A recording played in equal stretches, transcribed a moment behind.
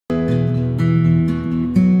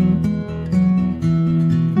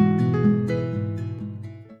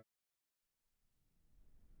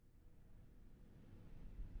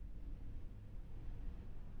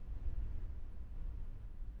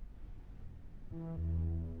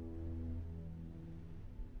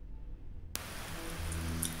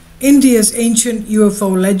India's ancient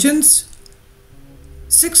UFO legends.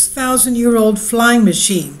 6,000-year-old flying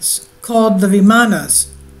machines called the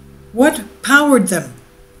Vimanas. What powered them?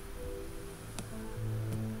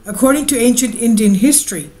 According to ancient Indian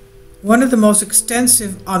history, one of the most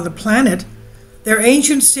extensive on the planet, their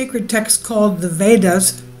ancient sacred texts called the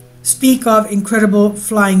Vedas speak of incredible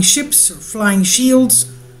flying ships or flying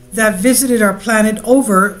shields that visited our planet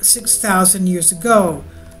over 6,000 years ago.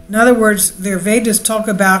 In other words, their Vedas talk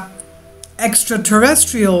about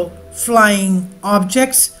extraterrestrial flying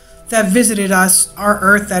objects that visited us, our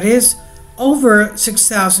Earth that is, over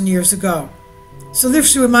 6,000 years ago. So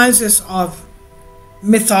this reminds us of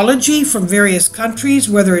mythology from various countries,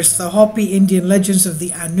 whether it's the Hopi Indian legends of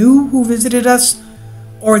the Anu who visited us,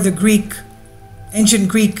 or the ancient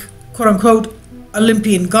Greek, quote-unquote,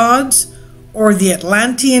 Olympian gods, or the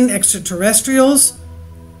Atlantean extraterrestrials.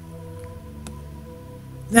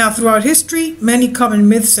 Now, throughout history, many common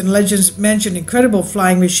myths and legends mention incredible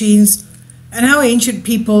flying machines and how ancient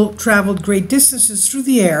people traveled great distances through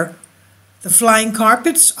the air. The flying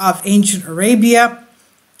carpets of ancient Arabia,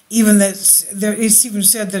 it's even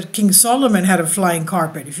said that King Solomon had a flying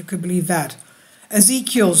carpet, if you could believe that.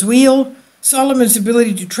 Ezekiel's wheel, Solomon's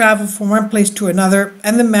ability to travel from one place to another,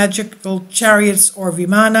 and the magical chariots or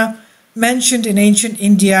Vimana mentioned in ancient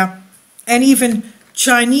India, and even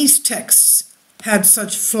Chinese texts had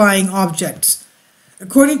such flying objects.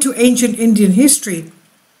 According to ancient Indian history,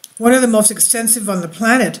 one of the most extensive on the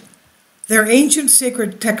planet, their ancient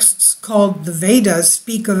sacred texts called the Vedas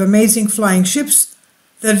speak of amazing flying ships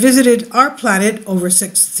that visited our planet over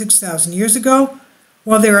 6,000 years ago.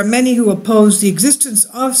 While there are many who oppose the existence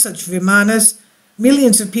of such Vimanas,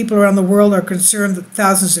 millions of people around the world are concerned that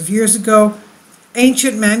thousands of years ago,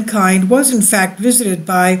 ancient mankind was in fact visited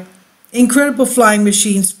by incredible flying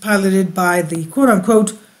machines piloted by the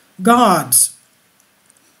quote-unquote gods.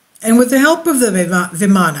 And with the help of the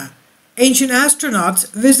Vimana, ancient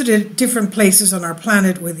astronauts visited different places on our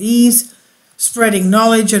planet with ease, spreading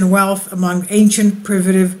knowledge and wealth among ancient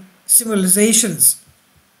primitive civilizations.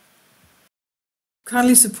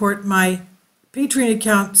 Kindly support my Patreon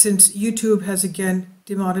account since YouTube has again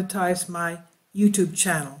demonetized my YouTube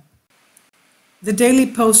channel. The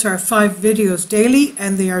daily posts are 5 videos daily,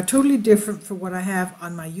 and they are totally different from what I have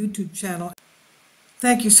on my YouTube channel.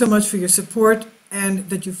 Thank you so much for your support and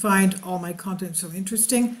that you find all my content so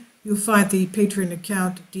interesting. You'll find the Patreon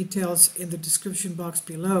account details in the description box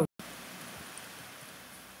below.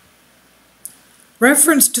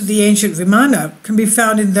 Reference to the ancient Vimana can be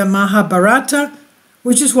found in the Mahabharata,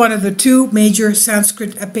 which is one of the 2 major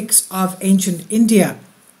Sanskrit epics of ancient India.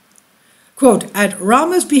 Quote, at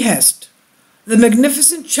Rama's behest, the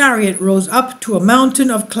magnificent chariot rose up to a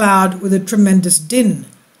mountain of cloud with a tremendous din.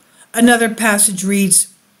 Another passage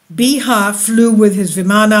reads, Biha flew with his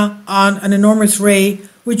Vimana on an enormous ray,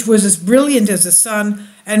 which was as brilliant as the sun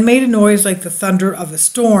and made a noise like the thunder of a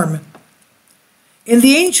storm. In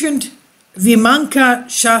the ancient Vimanka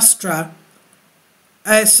Shastra,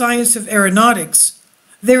 a science of aeronautics,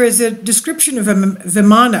 there is a description of a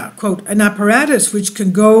Vimana, quote, an apparatus which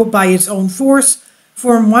can go by its own force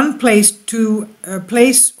from one place to a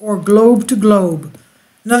place or globe to globe.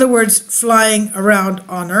 In other words, flying around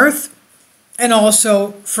on Earth and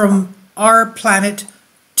also from our planet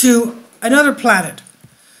to another planet.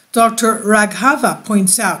 Dr. Raghava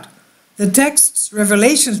points out the text's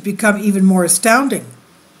revelations become even more astounding.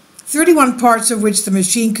 31 parts of which the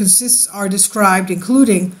machine consists are described,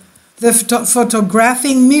 including the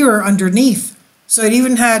photographing mirror underneath. So it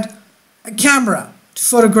even had a camera to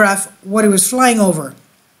photograph what it was flying over.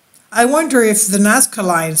 I wonder if the Nazca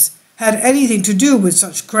lines had anything to do with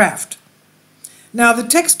such craft. Now, the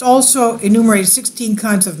text also enumerates 16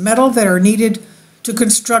 kinds of metal that are needed to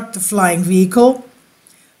construct the flying vehicle.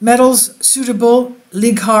 Metals suitable,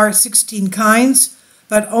 Lighar 16 kinds,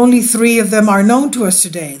 but only 3 of them are known to us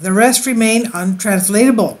today. The rest remain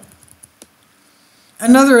untranslatable.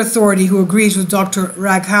 Another authority who agrees with Dr.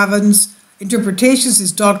 Raghavan's interpretations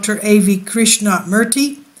is Dr. A.V.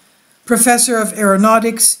 Krishnamurti, professor of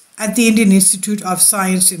aeronautics at the Indian Institute of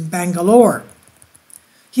Science in Bangalore.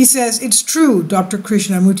 He says, it's true, Dr.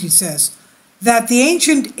 Krishnamurti says, that the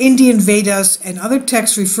ancient Indian Vedas and other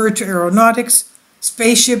texts refer to aeronautics,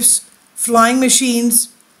 spaceships, flying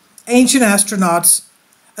machines, ancient astronauts.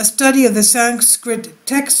 A study of the Sanskrit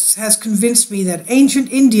texts has convinced me that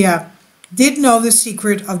ancient India did know the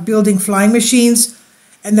secret of building flying machines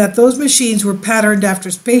and that those machines were patterned after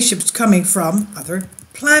spaceships coming from other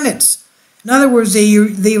planets. In other words,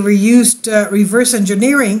 they were used reverse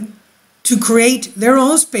engineering to create their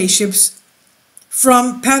own spaceships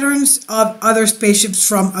from patterns of other spaceships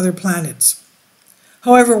from other planets.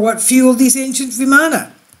 However, what fueled these ancient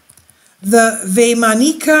Vimana? The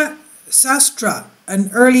Vaimanika Sastra,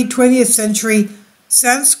 an early 20th century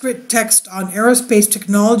Sanskrit text on aerospace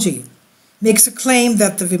technology, makes a claim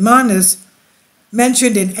that the Vimanas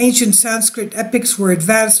mentioned in ancient Sanskrit epics were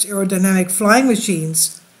advanced aerodynamic flying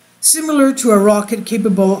machines, similar to a rocket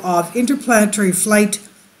capable of interplanetary flight,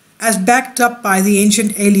 as backed up by the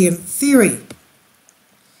ancient alien theory.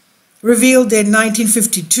 Revealed in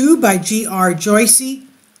 1952 by G.R. Joyce,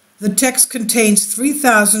 the text contains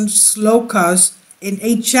 3,000 slokas in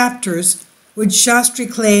 8 chapters, which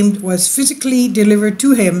Shastri claimed was physically delivered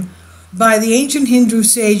to him by the ancient Hindu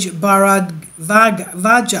sage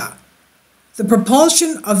Bharadvaja. The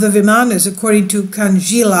propulsion of the Vimanas, according to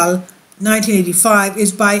Kanjilal, 1985,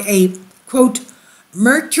 is by a, quote,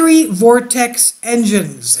 mercury vortex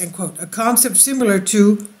engines, end quote, a concept similar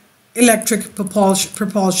to electric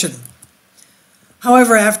propulsion.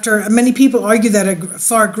 However, after many people argue that a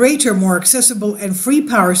far greater, more accessible, and free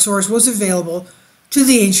power source was available to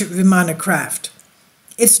the ancient Vimana craft.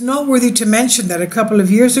 It's noteworthy to mention that a couple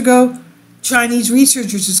of years ago, Chinese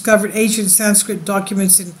researchers discovered ancient Sanskrit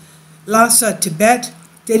documents in Lhasa, Tibet,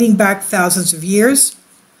 dating back thousands of years.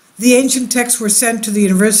 The ancient texts were sent to the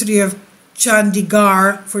University of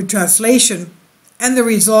Chandigarh for translation, and the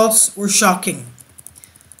results were shocking.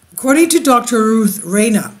 According to Dr. Ruth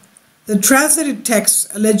Rayna, the translated texts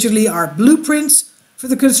allegedly are blueprints for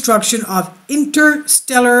the construction of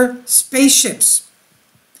interstellar spaceships.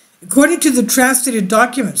 According to the translated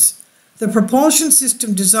documents, the propulsion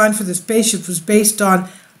system designed for the spaceship was based on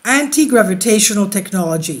anti-gravitational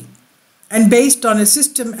technology and based on a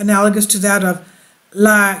system analogous to that of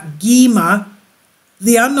Lagima,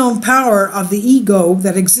 the unknown power of the ego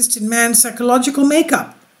that exists in man's psychological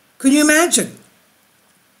makeup. Can you imagine?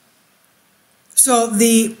 So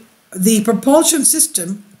the propulsion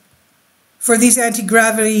system for these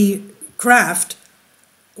anti-gravity craft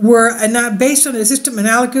were based on a system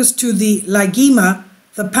analogous to the Lagima,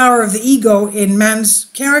 the power of the ego in man's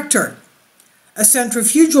character, a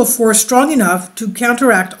centrifugal force strong enough to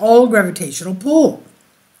counteract all gravitational pull.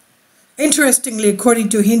 Interestingly, according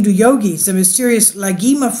to Hindu yogis, the mysterious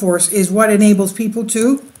Lagima force is what enables people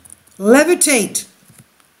to levitate.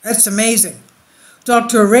 That's amazing.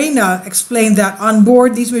 Dr. Rayna explained that on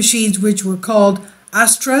board these machines, which were called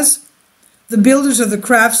Astras, the builders of the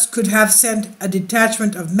crafts could have sent a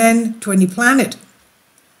detachment of men to any planet.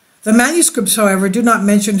 The manuscripts, however, do not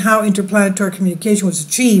mention how interplanetary communication was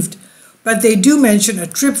achieved, but they do mention a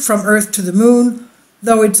trip from Earth to the Moon,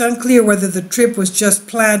 though it's unclear whether the trip was just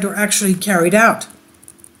planned or actually carried out.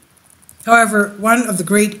 However, one of the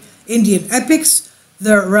great Indian epics,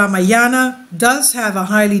 the Ramayana, does have a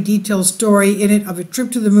highly detailed story in it of a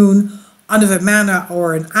trip to the Moon on a Vimana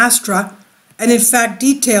or an Astra, and in fact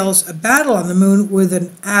details a battle on the Moon with an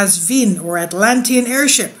Asvin or Atlantean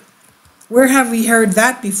airship. Where have we heard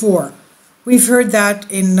that before? We've heard that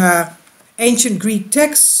in ancient Greek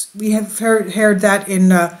texts. We have heard that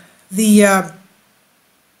in I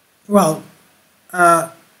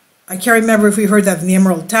can't remember if we heard that in the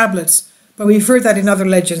Emerald Tablets, but we've heard that in other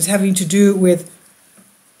legends having to do with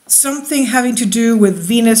something having to do with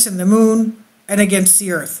Venus and the Moon and against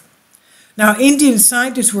the Earth. Now, Indian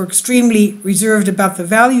scientists were extremely reserved about the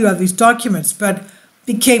value of these documents, but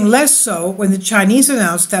became less so when the Chinese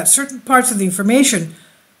announced that certain parts of the information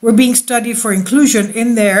were being studied for inclusion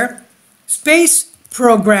in their space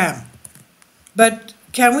program. But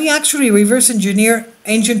can we actually reverse engineer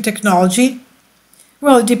ancient technology?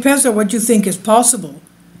 Well, it depends on what you think is possible.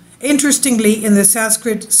 Interestingly, in the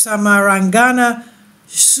Sanskrit Samarangana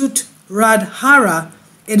Sutradhara,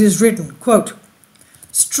 it is written, quote,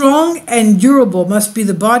 strong and durable must be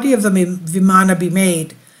the body of the Vimana be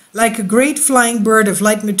made, like a great flying bird of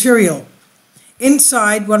light material.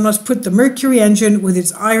 Inside, one must put the mercury engine with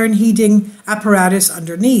its iron heating apparatus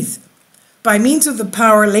underneath. By means of the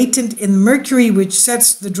power latent in the mercury which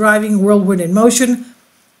sets the driving whirlwind in motion,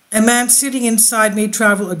 a man sitting inside may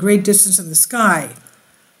travel a great distance in the sky.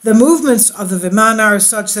 The movements of the Vimana are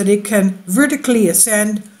such that it can vertically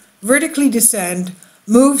ascend, vertically descend,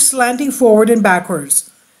 move slanting forward and backwards.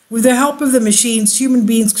 With the help of the machines, human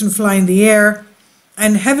beings can fly in the air,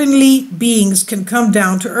 and heavenly beings can come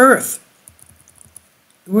down to earth.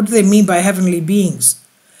 What do they mean by heavenly beings?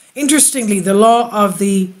 Interestingly, the law of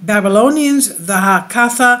the Babylonians, the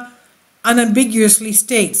Hakatha, unambiguously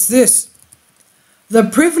states this: the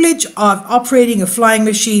privilege of operating a flying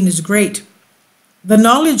machine is great. The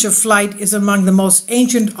knowledge of flight is among the most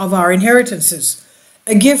ancient of our inheritances,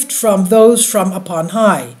 a gift from those from upon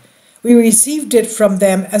high. We received it from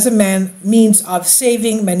them as a means of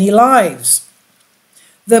saving many lives.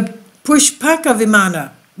 The Pushpaka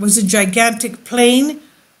Vimana was a gigantic plane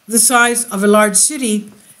the size of a large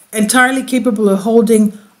city, entirely capable of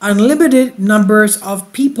holding unlimited numbers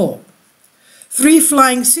of people. 3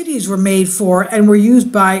 flying cities were made for and were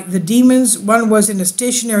used by the demons. One was in a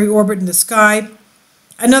stationary orbit in the sky,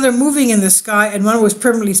 another moving in the sky, and one was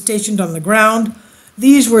permanently stationed on the ground.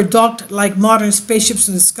 These were docked like modern spaceships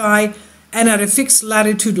in the sky and at a fixed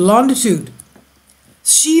latitude and longitude.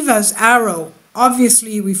 Shiva's arrow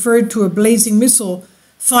obviously referred to a blazing missile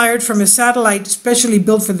fired from a satellite specially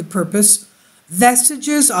built for the purpose.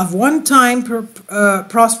 Vestiges of one-time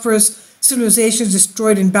prosperous civilizations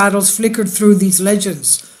destroyed in battles flickered through these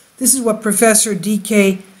legends. This is what Professor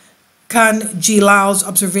D.K. Kanjilal's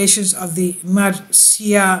observations of the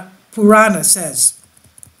Matsya Purana says.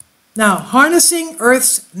 Now, harnessing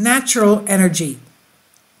Earth's natural energy.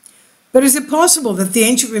 But is it possible that the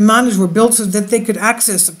ancient Vimanas were built so that they could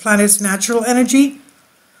access the planet's natural energy?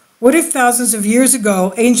 What if thousands of years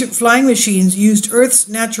ago, ancient flying machines used Earth's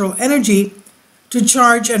natural energy to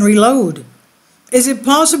charge and reload? Is it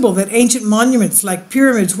possible that ancient monuments like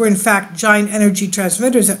pyramids were in fact giant energy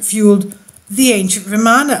transmitters that fueled the ancient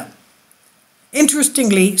Vimana?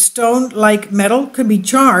 Interestingly, stone, like metal, can be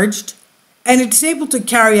charged and it's able to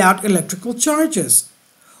carry out electrical charges.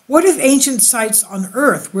 What if ancient sites on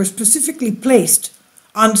Earth were specifically placed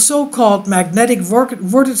on so-called magnetic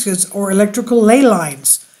vortices or electrical ley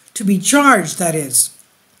lines, to be charged, that is?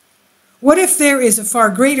 What if there is a far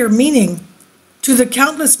greater meaning to the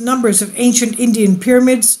countless numbers of ancient Indian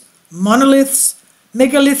pyramids, monoliths,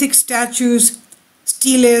 megalithic statues,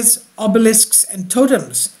 steles, obelisks, and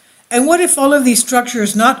totems? And what if all of these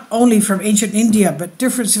structures, not only from ancient India, but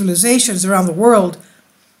different civilizations around the world,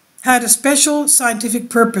 had a special scientific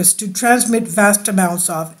purpose to transmit vast amounts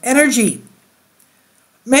of energy?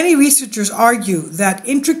 Many researchers argue that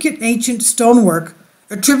intricate ancient stonework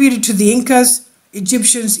attributed to the Incas,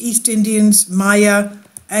 Egyptians, East Indians, Maya,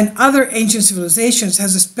 and other ancient civilizations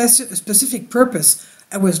has a specific purpose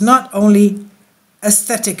and was not only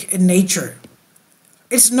aesthetic in nature.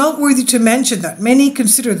 It's noteworthy to mention that many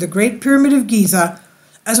consider the Great Pyramid of Giza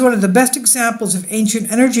as one of the best examples of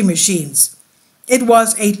ancient energy machines. It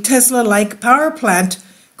was a Tesla-like power plant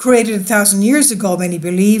created 1,000 years ago, many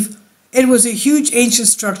believe. It was a huge ancient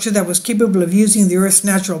structure that was capable of using the Earth's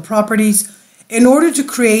natural properties in order to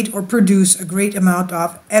create or produce a great amount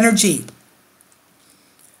of energy.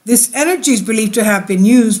 This energy is believed to have been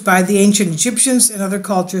used by the ancient Egyptians and other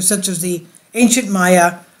cultures such as the ancient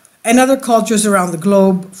Maya and other cultures around the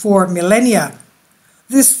globe for millennia.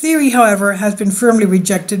 This theory, however, has been firmly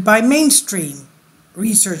rejected by mainstream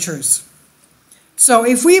researchers. So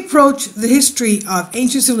if we approach the history of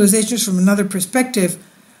ancient civilizations from another perspective,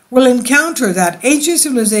 we'll encounter that ancient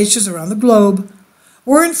civilizations around the globe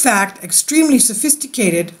were in fact extremely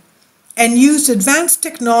sophisticated and used advanced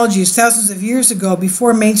technologies thousands of years ago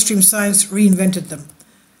before mainstream science reinvented them.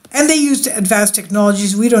 And they used advanced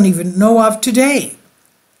technologies we don't even know of today.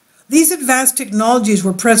 These advanced technologies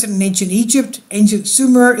were present in ancient Egypt, ancient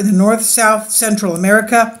Sumer in the North, South, Central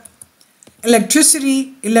America.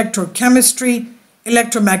 Electricity, electrochemistry,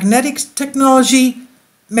 electromagnetic technology,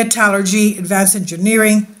 metallurgy, advanced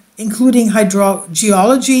engineering, including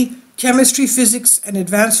hydrogeology, chemistry, physics, and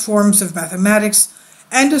advanced forms of mathematics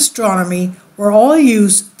and astronomy were all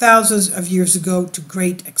used thousands of years ago to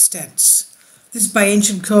great extents. This is by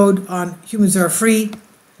Ancient Code on Humans Are Free.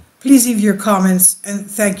 Please leave your comments and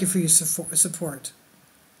thank you for your support.